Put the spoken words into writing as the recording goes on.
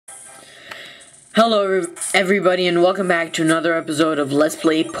Hello everybody and welcome back to another episode of Let's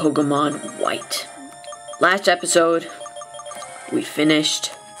Play Pokemon White. Last episode, we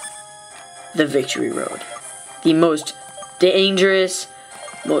finished the Victory Road. The most dangerous,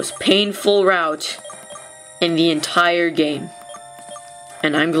 most painful route in the entire game.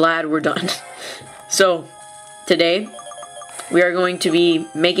 And I'm glad we're done. So, today, we are going to be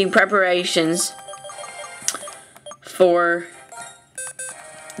making preparations for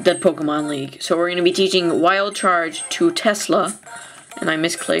the Pokemon League. So we're going to be teaching Wild Charge to Tesla. And I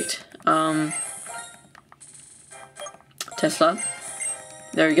misclicked. Tesla.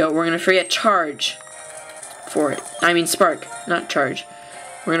 There we go. We're going to forget Charge for it. I mean Spark, not Charge.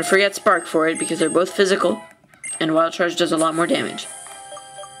 We're going to forget Spark for it because they're both physical. And Wild Charge does a lot more damage.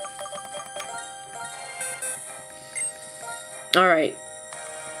 Alright.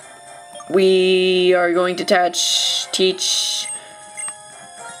 We are going to teach...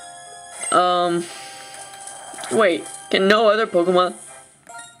 Wait, can no other Pokemon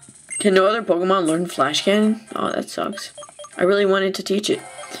learn Flash Cannon? Oh, that sucks. I really wanted to teach it.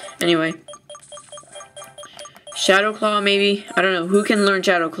 Anyway. Shadow Claw, maybe? I don't know. Who can learn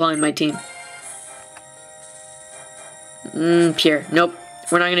Shadow Claw in my team? Pierre. Nope.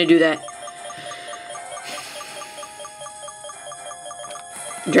 We're not gonna do that.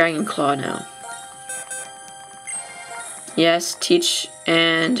 Dragon Claw now. Yes, teach,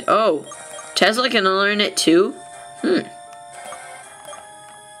 and, oh, Tesla can learn it too?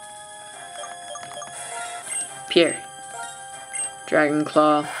 Pierre. Dragon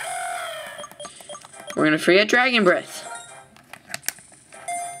Claw. We're gonna forget Dragon Breath.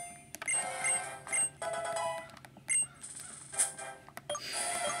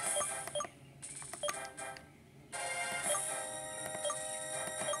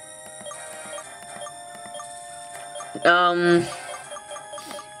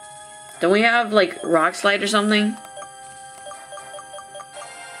 Don't we have, like, Rock Slide or something?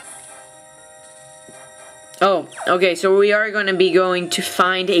 Oh, okay, so we are going to be going to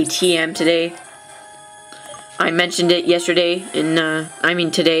find a TM today. I mentioned it yesterday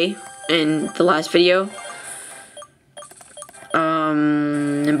today in the last video.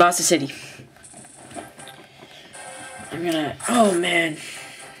 In Boston City. Oh man.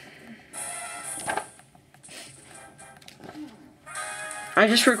 I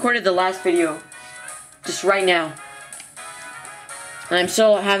just recorded the last video, just right now, and I'm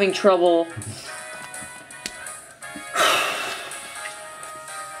still having trouble.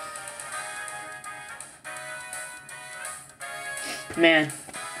 Man.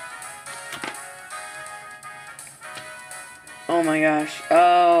 Oh my gosh.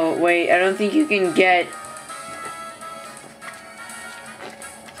 Oh, wait, I don't think you can get...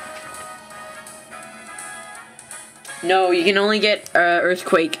 No, you can only get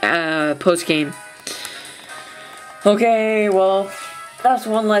Earthquake post-game. Okay, well, that's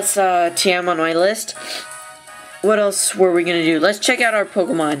one less TM on my list. What else were we gonna do? Let's check out our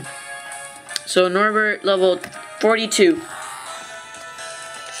Pokemon. So, Norbert, level 42.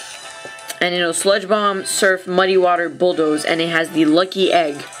 And it'll Sludge Bomb, Surf, Muddy Water, Bulldoze, and it has the Lucky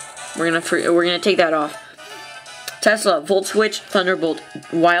Egg. We're gonna take that off. Tesla, Volt Switch, Thunderbolt,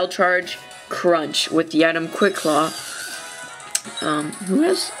 Wild Charge, Crunch with the item Quick Claw.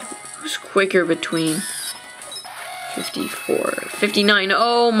 Who's quicker between 54, 59?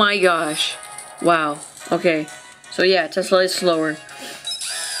 Oh my gosh. Wow. Okay. So yeah, Tesla is slower.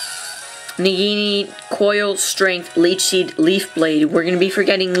 Nagini, Coil, Strength, Leech Seed, Leaf Blade. We're gonna be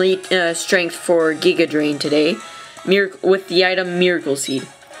forgetting Strength for Giga Drain today. With the item Miracle Seed.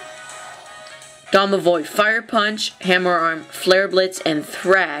 Domavoid, Fire Punch, Hammer Arm, Flare Blitz, and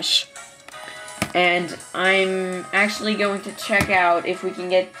Thrash. And I'm actually going to check out if we can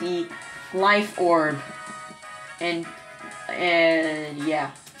get the Life Orb. And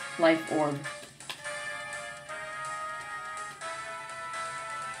yeah, Life Orb.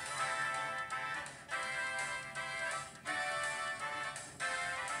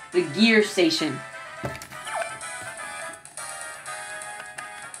 The Gear Station.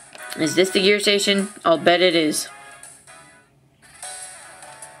 Is this the Gear Station? I'll bet it is.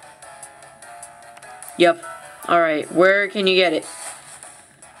 Yep. Alright, where can you get it?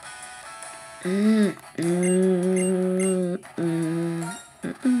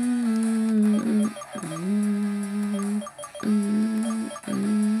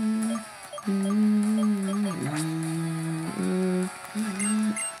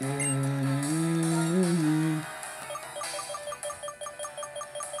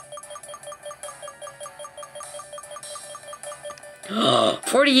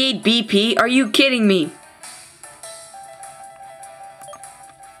 $48 BP? Are you kidding me?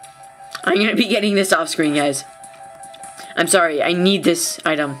 I'm gonna be getting this off screen, guys. I'm sorry, I need this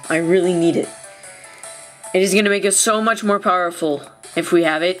item. I really need it. It is gonna make us so much more powerful if we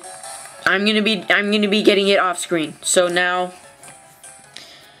have it. I'm gonna be getting it off screen. So now,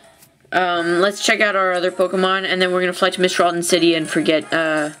 let's check out our other Pokemon, and then we're gonna fly to Mist Ralton City and forget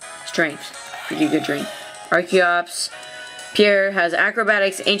strength. Pretty good drink. Archeops. Pierre has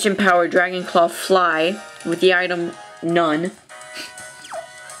Acrobatics, Ancient Power, Dragon Claw, Fly with the item None.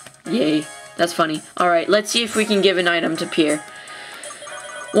 Yay, that's funny. Alright, let's see if we can give an item to Pierre.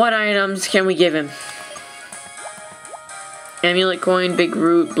 What items can we give him? Amulet Coin, Big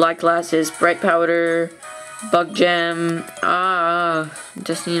Root, Black Glasses, Bright Powder, Bug Gem,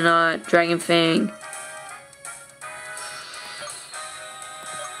 Destiny Knot, Dragon Fang.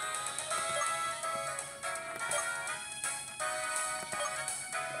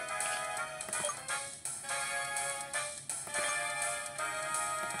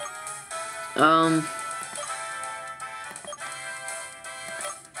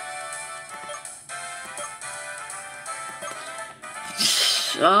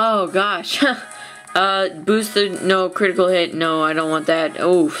 Oh gosh. Boosted, no. Critical hit, no, I don't want that.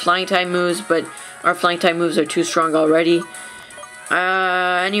 Oh, flying type moves, but our flying type moves are too strong already.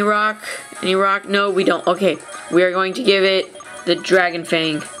 Any rock? Any rock? No, we don't. Okay, we are going to give it the Dragon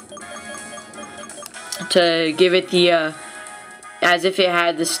Fang. To give it the, as if it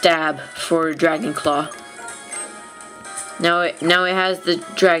had the stab for Dragon Claw. Now it has the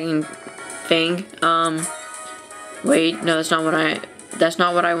Dragon Fang. Wait, no, that's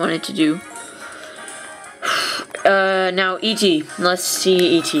not what I wanted to do. Now E.T. Let's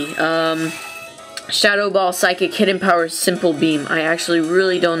see E.T. Shadow Ball, Psychic, Hidden Power, Simple Beam. I actually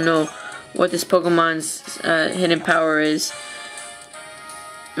really don't know what this Pokemon's hidden power is.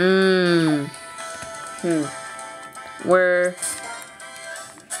 Where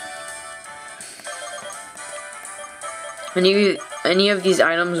any of these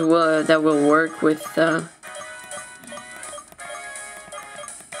items that will work with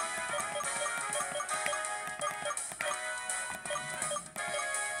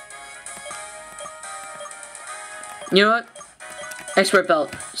you know what? Expert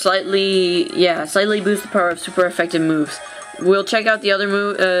Belt. Slightly boost the power of super effective moves. We'll check out the other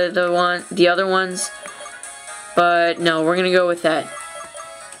the other ones, but no, we're gonna go with that.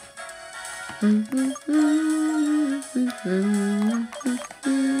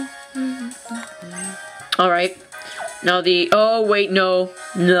 All right. Now oh wait, no,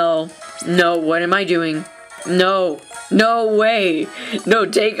 what am I doing? No way. No,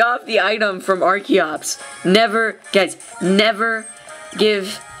 take off the item from Archeops. Never, guys, never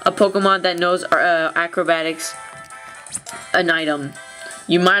give a Pokemon that knows acrobatics an item.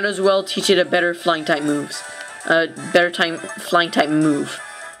 You might as well teach it a better flying type moves. Flying type move.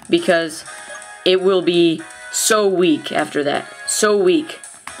 Because it will be so weak after that. So weak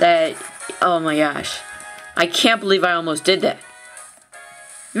that, oh my gosh. I can't believe I almost did that.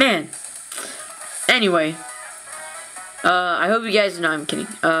 Man. Anyway. I hope you guys know, I'm kidding.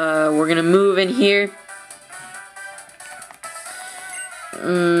 We're gonna move in here.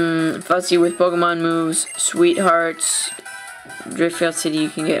 Fussy with Pokemon moves. Sweethearts. Driftfield City, you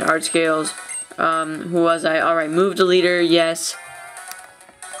can get hard scales. Who was I? Alright, move the leader, yes.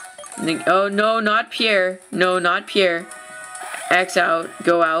 Oh, no, not Pierre. No, not Pierre. X out,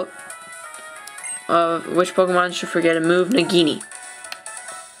 go out. Which Pokemon should forget a move? Nagini.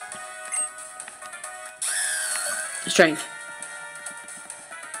 Strength.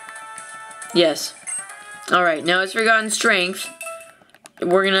 Yes. Alright, now it's forgotten strength.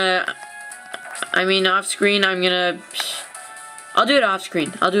 We're gonna... I mean, off screen, I'm gonna... I'll do it off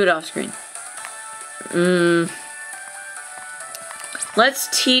screen. I'll do it off screen.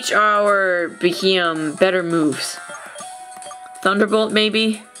 Let's teach our Behemoth better moves. Thunderbolt,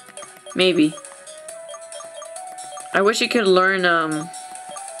 maybe? Maybe. I wish it could learn,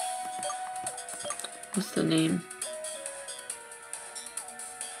 what's the name?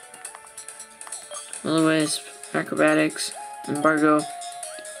 Will-O-Wisp, Acrobatics, Embargo.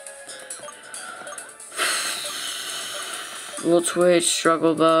 Volt Switch,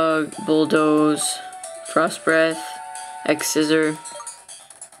 Struggle Bug, Bulldoze, Frost Breath, X-Scissor,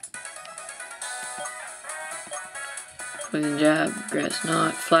 Poison Jab, Grass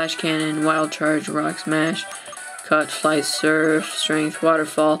Knot, Flash Cannon, Wild Charge, Rock Smash, Cut, Fly Surf, Strength,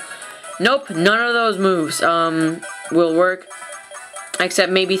 Waterfall. Nope, none of those moves will work.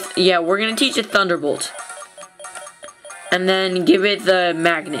 Except maybe, yeah, we're gonna teach it Thunderbolt. And then give it the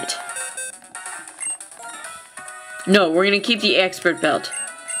Magnet. No, we're gonna keep the Expert Belt.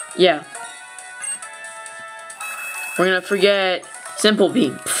 Yeah. We're gonna forget Simple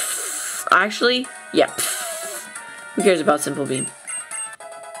Beam. Actually, yeah. Who cares about Simple Beam?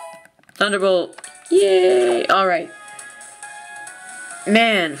 Thunderbolt. Yay! Alright.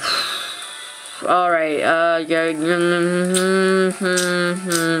 Man. Alright, yeah.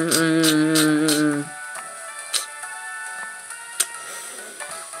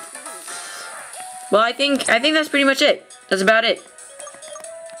 Well, I think that's pretty much it. That's about it.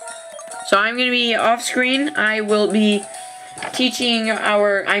 So I'm gonna be off screen. I will be teaching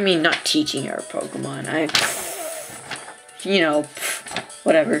not teaching our Pokemon.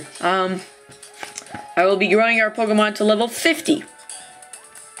 Whatever. I will be growing our Pokemon to level 50.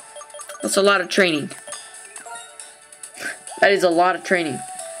 That's a lot of training. That is a lot of training.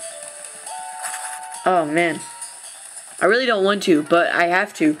 Oh, man. I really don't want to, but I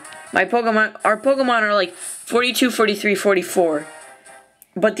have to. Our Pokemon are like 42, 43, 44.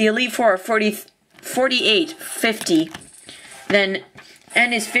 But the Elite Four are 48, 50. Then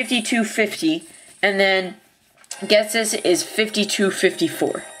N is 52, 50. And then Ghetsis is 52,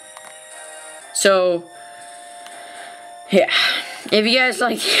 54. So, yeah. If you guys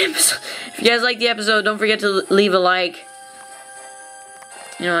like the episode, don't forget to leave a like.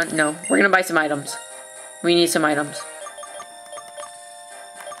 You know what? No, we're gonna buy some items. We need some items.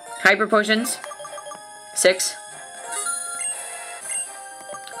 Hyper Potions, 6.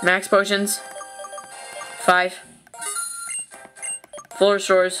 Max Potions, 5. Full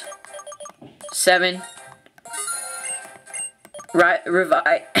Restores, 7.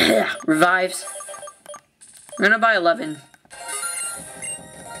 Revives. I'm gonna buy 11.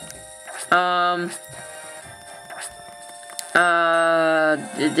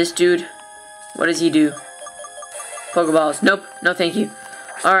 This dude, what does he do? Pokeballs. Nope. No, thank you.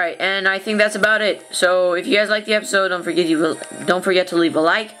 Alright, and I think that's about it. So, if you guys like the episode, don't forget to leave a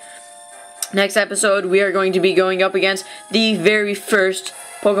like. Next episode, we are going to be going up against the very first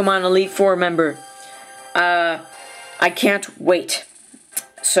Pokemon Elite Four member. I can't wait.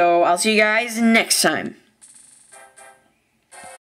 So, I'll see you guys next time.